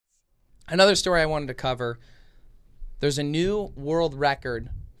Another story I wanted to cover. There's a new world record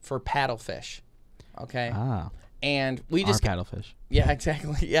for paddlefish. Okay. And we just paddlefish. Yeah,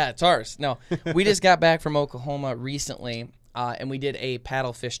 exactly. Yeah, it's ours. No, we just got back from Oklahoma recently, and we did a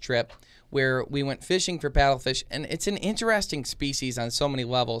paddlefish trip where we went fishing for paddlefish, and it's an interesting species on so many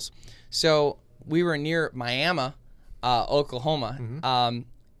levels. So we were near Miami, Oklahoma,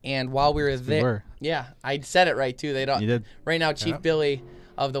 and while we were there, yeah, I said it right too. They don't. You did. Right now, Chief Billy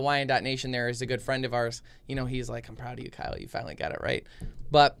of the Wyandotte Nation there is a good friend of ours. You know, he's like, I'm proud of you, Kyle. You finally got it right.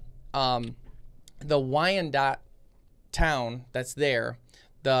 But the Wyandotte town that's there,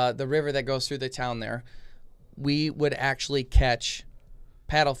 the river that goes through the town there, we would actually catch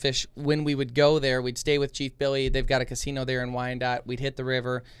paddlefish when we would go there. We'd stay with Chief Billy. They've got a casino there in Wyandotte. We'd hit the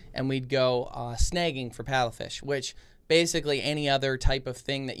river and we'd go snagging for paddlefish, which basically any other type of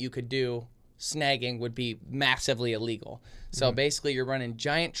thing that you could do, snagging would be massively illegal. So basically you're running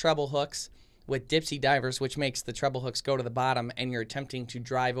giant treble hooks with dipsy divers, which makes the treble hooks go to the bottom, and you're attempting to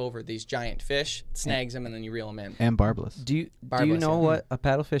drive over these giant fish, snags them, and then you reel them in. And barbless. Do you know what a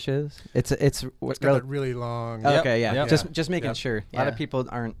paddlefish is? It's got a really long. Okay, yeah. Just making sure. A lot of people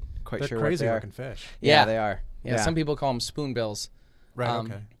aren't quite sure crazy what they are. looking fish. Yeah, they are. Yeah, some people call them spoonbills. Right.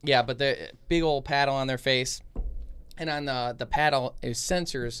 Okay. Yeah, but the big old paddle on their face, and on the paddle is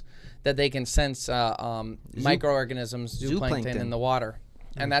sensors that they can sense microorganisms, zooplankton in the water.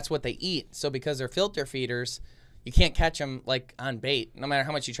 And that's what they eat. So because they're filter feeders, you can't catch them like on bait. No matter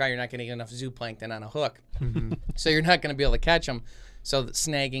how much you try, you're not going to get enough zooplankton on a hook. So you're not going to be able to catch them. So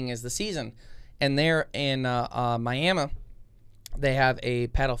snagging is the season. And there in Miami, they have a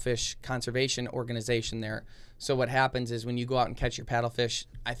paddlefish conservation organization there. So what happens is when you go out and catch your paddlefish,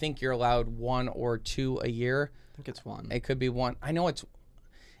 I think you're allowed 1 or 2 a year. I think it's 1. It could be 1. I know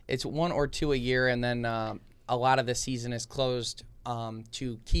it's 1 or 2 a year, and then a lot of the season is closed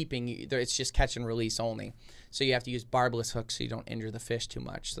to keeping. It's just catch and release only. So you have to use barbless hooks so you don't injure the fish too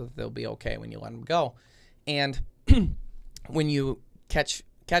much, so that they'll be okay when you let them go. And when you catch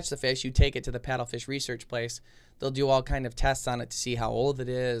the fish, you take it to the paddlefish research place. They'll do all kind of tests on it to see how old it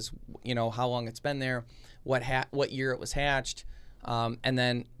is, you know, how long it's been there, what year it was hatched, and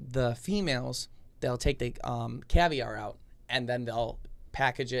then the females, they'll take the caviar out, and then they'll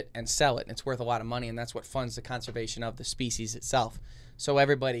package it and sell it, and it's worth a lot of money, and that's what funds the conservation of the species itself. So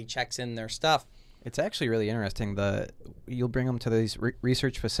everybody checks in their stuff. It's actually really interesting. You'll bring them to these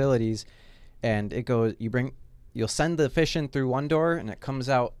research facilities, and it goes. You'll send the fish in through one door, and it comes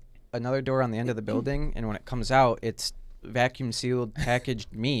out another door on the end of the building. And when it comes out, it's vacuum sealed,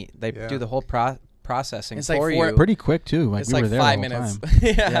 packaged meat. They do the whole processing it's for like you. Pretty quick too. It's we like were there 5 the whole minutes. time.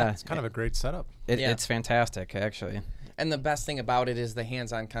 Yeah. It's kind of a great setup. It's fantastic, actually. And the best thing about it is the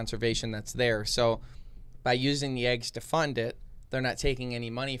hands-on conservation that's there. So by using the eggs to fund it, they're not taking any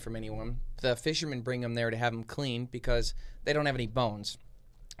money from anyone. The fishermen bring them there to have them cleaned because they don't have any bones.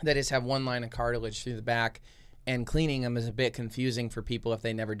 They just have one line of cartilage through the back, and cleaning them is a bit confusing for people if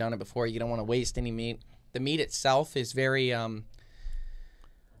they've never done it before. You don't want to waste any meat. The meat itself is very, I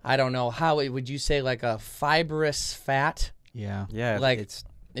don't know, would you say like a fibrous fat? Yeah. Yeah. Like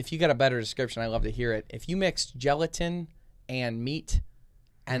if you got a better description, I'd love to hear it. If you mixed gelatin and meat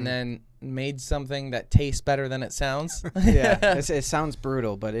and then made something that tastes better than it sounds. Yeah, it sounds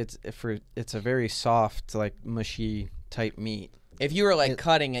brutal, but it's a very soft, like mushy type meat. If you were like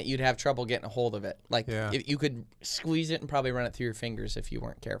cutting it, you'd have trouble getting a hold of it. Like if you could squeeze it and probably run it through your fingers if you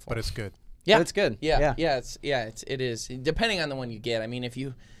weren't careful. But it's good. Yeah, but it's good. Yeah, it is. Depending on the one you get. I mean, if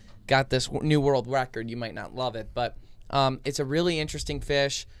you got this new world record, you might not love it, but it's a really interesting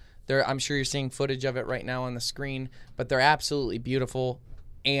fish. I'm sure you're seeing footage of it right now on the screen, but they're absolutely beautiful,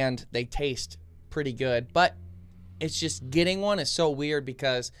 and they taste pretty good. But it's just getting one is so weird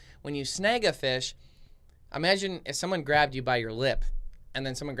because when you snag a fish, imagine if someone grabbed you by your lip and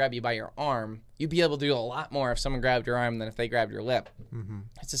then someone grabbed you by your arm, you'd be able to do a lot more if someone grabbed your arm than if they grabbed your lip.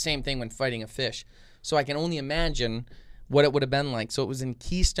 It's the same thing when fighting a fish. So I can only imagine what it would have been like. So it was in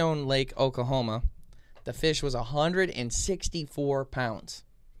Keystone Lake, Oklahoma. The fish was 164 pounds.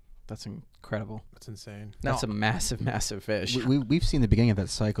 That's incredible. That's insane. That's a massive, massive fish. We've seen the beginning of that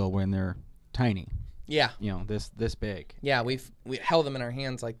cycle when they're tiny. Yeah. You know, this big. Yeah, we held them in our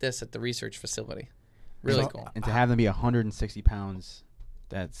hands like this at the research facility. Really cool. And to have them be 160 pounds,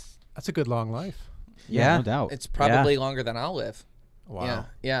 that's a good long life. Yeah, no doubt. It's probably longer than I'll live. Wow.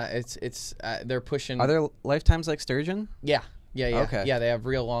 Yeah. It's they're pushing. Are there lifetimes like sturgeon? Yeah. Okay. Yeah, they have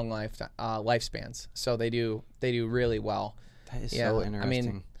real long lifespans, so they do really well. That is so interesting. I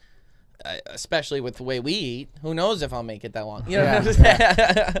mean, especially with the way we eat, who knows if I'll make it that long? You know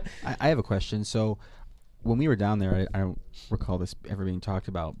I have a question. So, when we were down there, I don't recall this ever being talked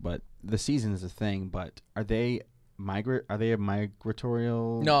about, but the season is a thing. But are they Are they a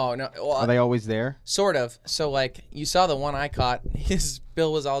migratorial? No. Well, Are they always there? sort of. So like you saw the one I caught, his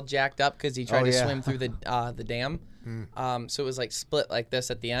bill was all jacked up because he tried to swim through the dam. So it was like split like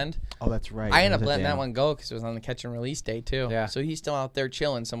this at the end. Oh, that's right. I ended up letting that one go because it was on the catch and release day too. Yeah. So he's still out there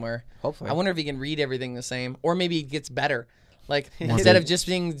chilling somewhere. Hopefully. I wonder if he can read everything the same, or maybe he gets better. Like More instead big. of just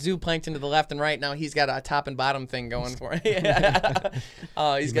being zooplankton to the left and right, now he's got a top and bottom thing going for him. He's got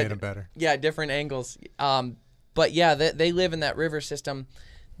made him better. Yeah, different angles. But yeah, they live in that river system.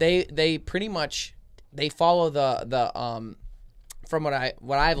 They pretty much they follow the from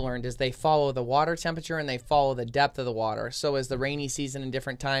what I've learned is they follow the water temperature and they follow the depth of the water. So as the rainy season and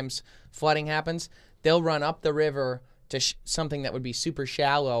different times flooding happens, they'll run up the river to something that would be super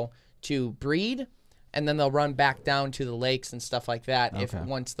shallow to breed, and then they'll run back down to the lakes and stuff like that if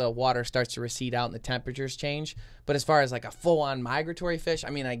once the water starts to recede out and the temperatures change. But as far as like a full-on migratory fish,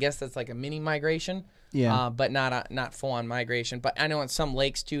 I mean, I guess that's like a mini migration. Yeah. But not full-on migration. But I know in some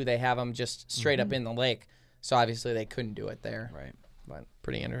lakes too, they have them just straight up in the lake. So obviously they couldn't do it there. Right. But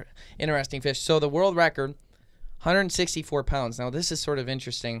pretty interesting fish. So the world record, 164 pounds. Now this is sort of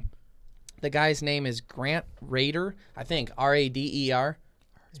interesting. The guy's name is Grant Rader, I think, Rader.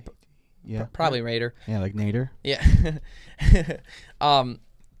 Yeah. Probably Raider. Yeah, like Nader. Yeah.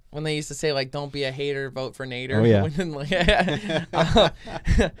 When they used to say, like, don't be a hater, vote for Nader. Oh,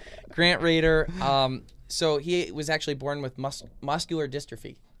 yeah. Grant Rader. So he was actually born with muscular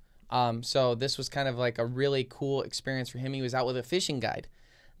dystrophy. So this was kind of like a really cool experience for him. He was out with a fishing guide.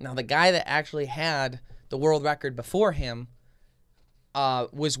 Now, the guy that actually had the world record before him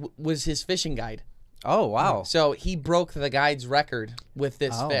was his fishing guide. Oh, wow. So he broke the guide's record with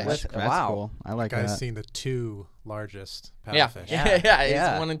this fish. That's Wow. cool. I like Guy's that. seen the 2 largest Yeah. paddlefish. Yeah,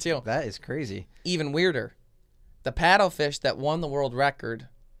 he's 1 and 2. That is crazy. Even weirder, the paddlefish that won the world record,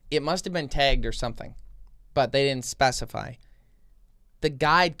 it must have been tagged or something, but they didn't specify. The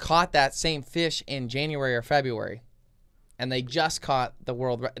guide caught that same fish in January or February, and they just caught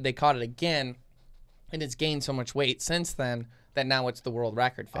they caught it again, and it's gained so much weight since then that now it's the world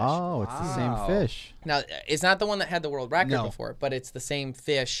record fish. Oh, it's the same Wow. fish. Now, it's not the one that had the world record No. before, but it's the same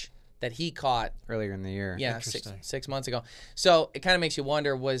fish that he caught Earlier in the year. Yeah, Interesting. six months ago. So it kind of makes you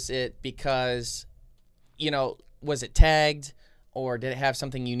wonder: was it because, was it tagged, or did it have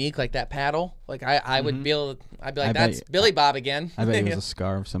something unique like that paddle? Like I would be able, I'd be like, I bet that's you- Billy Bob again. I bet it was a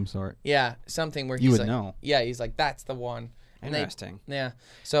scar of some sort. Yeah, something where You he's would like, know. Yeah, he's like, that's the one. And Interesting. yeah.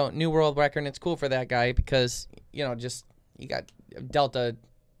 So new world record, and it's cool for that guy because just he got dealt a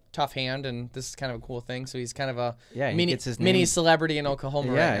tough hand, and this is kind of a cool thing. So he's kind of a Yeah, he mini gets his mini name- celebrity in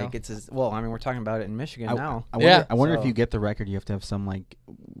Oklahoma Yeah, right now. he gets his. Well, I mean, we're talking about it in Michigan now. I wonder, Yeah. I wonder if So- you get the record, you have to have some like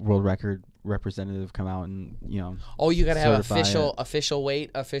world record representative come out and Oh, you got to have certify official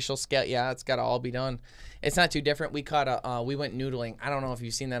weight, official scale. Yeah, it's got to all be done. It's not too different. We caught we went noodling. I don't know if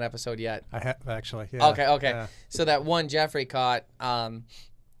you've seen that episode yet. I have actually. Yeah. Okay. Yeah. So that one Jeffrey caught,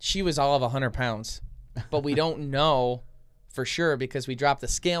 she was all of 100 pounds, but we don't know for sure because we dropped the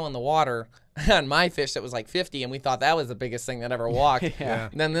scale in the water on my fish that was like 50, and we thought that was the biggest thing that ever walked. Yeah.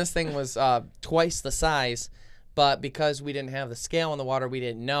 And then this thing was twice the size, but because we didn't have the scale in the water, we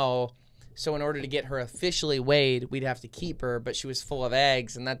didn't know. So in order to get her officially weighed, we'd have to keep her, but she was full of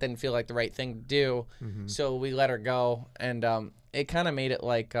eggs, and that didn't feel like the right thing to do. So we let her go, and it kind of made it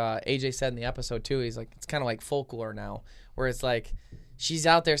like AJ said in the episode too. He's like, it's kind of like folklore now, where it's like she's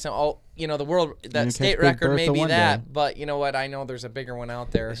out there saying, the world, that catch state Big record may Bertha be one that, day. but you know what? I know there's a bigger one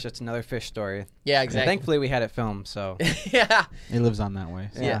out there. It's just another fish story. Yeah, And exactly. thankfully, we had it filmed, so. Yeah. it lives on that way.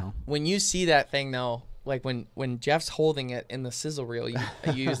 So. Yeah. When you see that thing though, like when Jeff's holding it in the sizzle reel, you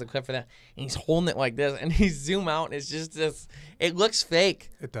use the clip for that, and he's holding it like this, and he zoom out, and it's just this. It looks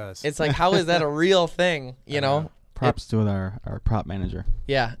fake. It does. It's like, how is that a real thing? You know? Props to our prop manager.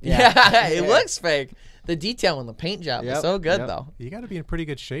 Yeah. Yeah. It looks fake. The detail in the paint job is Yep, so good yep. though. You got to be in pretty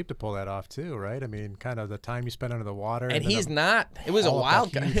good shape to pull that off too, right? I mean, kind of the time you spend under the water. And then he's the not. It was a haul up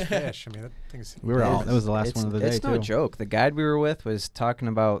wild that guy. huge fish. I mean, that thing's. We were all. It's- That was the last one of the day It's no too. joke. The guide we were with was talking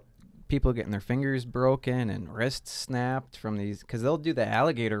about people getting their fingers broken and wrists snapped from these, because they'll do the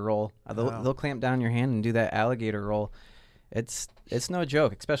alligator roll. Wow. They'll clamp down your hand and do that alligator roll. It's no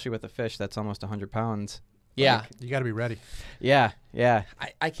joke, especially with a fish that's almost 100 pounds. Yeah. You got to be ready. Yeah, yeah.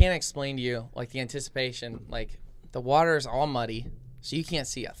 I can't explain to you like the anticipation. Like the water is all muddy, so you can't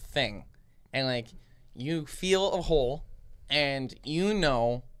see a thing, and like you feel a hole, and you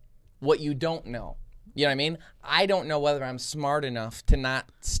know what you don't know. You know what I mean? I don't know whether I'm smart enough to not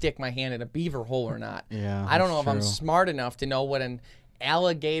stick my hand in a beaver hole or not. Yeah, I don't know that's if I'm true. smart enough to know what an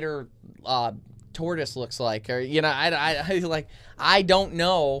alligator tortoise looks like, or I don't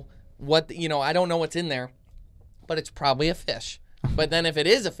know I don't know what's in there, but it's probably a fish. But then if it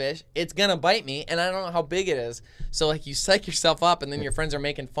is a fish, it's gonna bite me, and I don't know how big it is. So like you psych yourself up, and then your friends are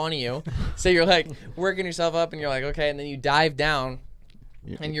making fun of you. So you're like working yourself up, and you're like, okay, and then you dive down,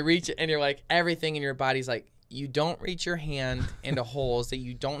 and you reach, and you're like, everything in your body's like, you don't reach your hand into holes that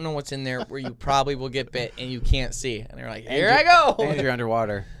you don't know what's in there, where you probably will get bit and you can't see. And you're like, here I go. And you're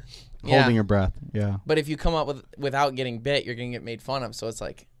underwater. Holding your breath. Yeah. But if you come up without getting bit, you're gonna get made fun of. So it's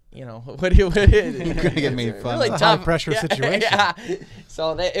like, what do you you're gonna get made fun really of. It's a high pressure situation. Yeah.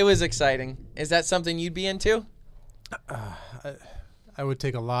 So it was exciting. Is that something you'd be into? I would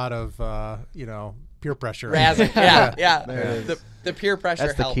take a lot of peer pressure. Razzing. Yeah. There it is. The peer pressure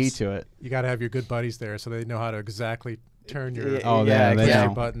That's the helps. key to it. You got to have your good buddies there so they know how to exactly turn your Oh, yeah, they push your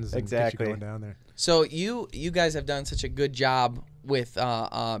know. buttons and Exactly. get you going down there. So you guys have done such a good job with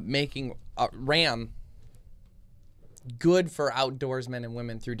making RAM good for outdoorsmen and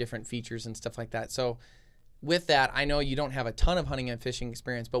women through different features and stuff like that. So with that, I know you don't have a ton of hunting and fishing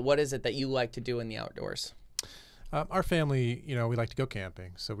experience, but what is it that you like to do in the outdoors? Our family, we like to go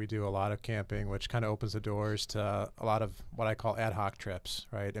camping. So we do a lot of camping, which kind of opens the doors to a lot of what I call ad hoc trips,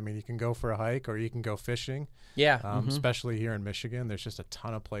 right? I mean, you can go for a hike or you can go fishing. Yeah. Especially here in Michigan, there's just a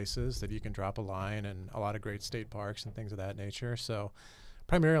ton of places that you can drop a line and a lot of great state parks and things of that nature. So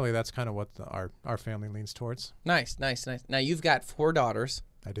primarily that's kind of what our family leans towards. Nice. Now you've got 4 daughters.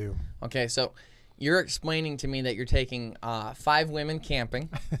 I do. Okay, so you're explaining to me that you're taking 5 women camping,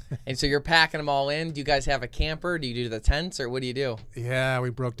 and so you're packing them all in. Do you guys have a camper? Do you do the tents, or what do you do? Yeah,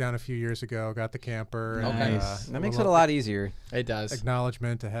 we broke down a few years ago, got the camper. Okay. Nice. That makes it a lot easier. It does.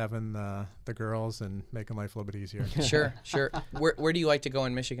 Acknowledgement to having the girls and making life a little bit easier. Sure. Where do you like to go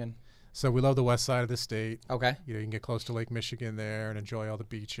in Michigan? So we love the west side of the state. Okay. You can get close to Lake Michigan there and enjoy all the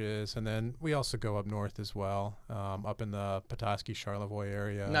beaches. And then we also go up north as well, up in the Petoskey, Charlevoix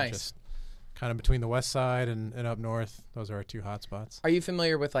area. Nice. Just kind of between the west side and up north. Those are our 2 hot spots. Are you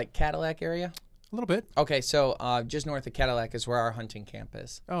familiar with like Cadillac area? A little bit. Okay, so just north of Cadillac is where our hunting camp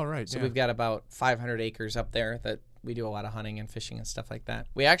is. Oh, right. So yeah. we've got about 500 acres up there that we do a lot of hunting and fishing and stuff like that.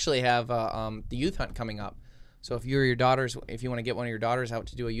 We actually have the youth hunt coming up. So if you or your daughters, if you want to get one of your daughters out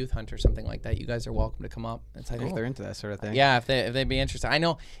to do a youth hunt or something like that, you guys are welcome to come up. It's, I If think, they're into that sort of thing. yeah, if they'd be interested. I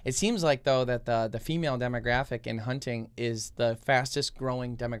know it seems like though that the female demographic in hunting is the fastest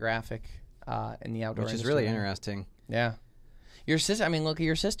growing demographic in the outdoor Which is industry. really interesting. Yeah. Your sister, I mean, look at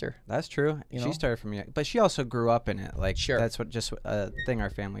your sister. That's true. You She know? started from young, but she also grew up in it. Like, Sure. that's just a thing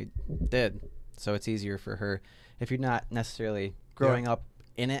our family did. So it's easier for her. If you're not necessarily growing up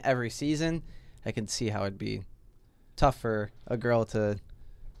in it every season, I can see how it'd be tough for a girl to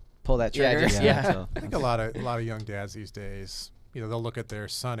pull that Yeah, trigger. just- yeah. So I think a lot of young dads these days, they'll look at their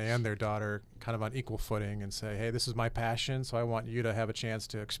son and their daughter kind of on equal footing and say, hey, this is my passion, so I want you to have a chance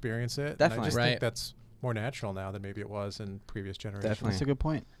to experience it. Definitely. And I just Right. think that's more natural now than maybe it was in previous generations. Definitely. that's a good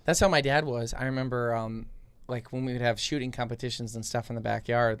point. That's how my dad was. I remember, like when we would have shooting competitions and stuff in the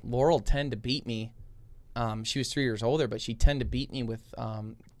backyard. Laurel tended to beat me. She was 3 years older, but she tended to beat me with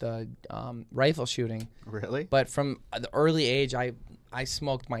the rifle shooting. Really? But from the early age, I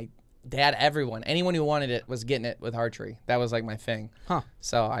smoked my dad. Anyone who wanted it was getting it with archery. That was like my thing. Huh.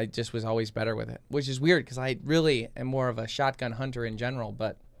 So I just was always better with it, which is weird because I really am more of a shotgun hunter in general.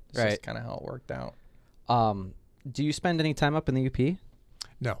 But it's just Right. kind of how it worked out. Do you spend any time up in the UP?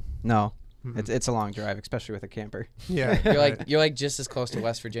 No. No. Mm-mm. It's a long drive, especially with a camper. Yeah. You're like just as close to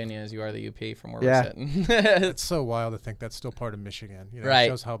West Virginia as you are the UP from where Yeah. we're sitting. It's so wild to think that's still part of Michigan. Right. It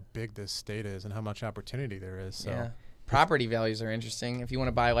shows how big this state is and how much opportunity there is. So. Yeah. Property values are interesting. If you want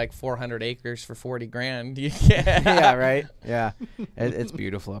to buy like 400 acres for 40 grand, you can. Yeah, right. Yeah, it's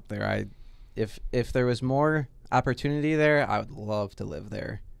beautiful up there. If there was more opportunity there, I would love to live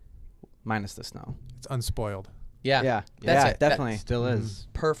there, minus the snow. It's unspoiled. Yeah. Yeah, That's yeah, it. definitely. Still is.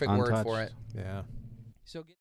 Perfect word Untouched. for it. Yeah. So